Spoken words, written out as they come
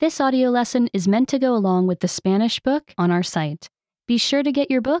This audio lesson is meant to go along with the Spanish book on our site. Be sure to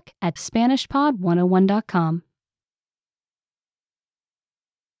get your book at SpanishPod101.com.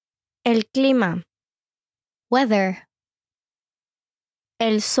 El clima, Weather.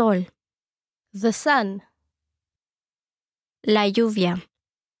 el sol, The sun. la lluvia,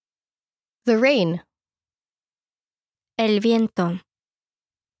 The rain. el viento,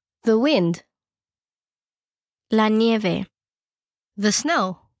 The wind. la nieve, The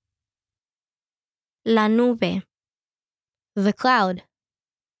snow. la nube, The cloud.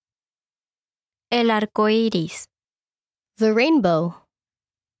 el arco iris. The rainbow.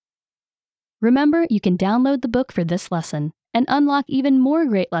 Remember, you can download the book for this lesson and unlock even more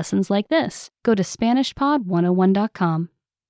great lessons like this. Go to SpanishPod101.com.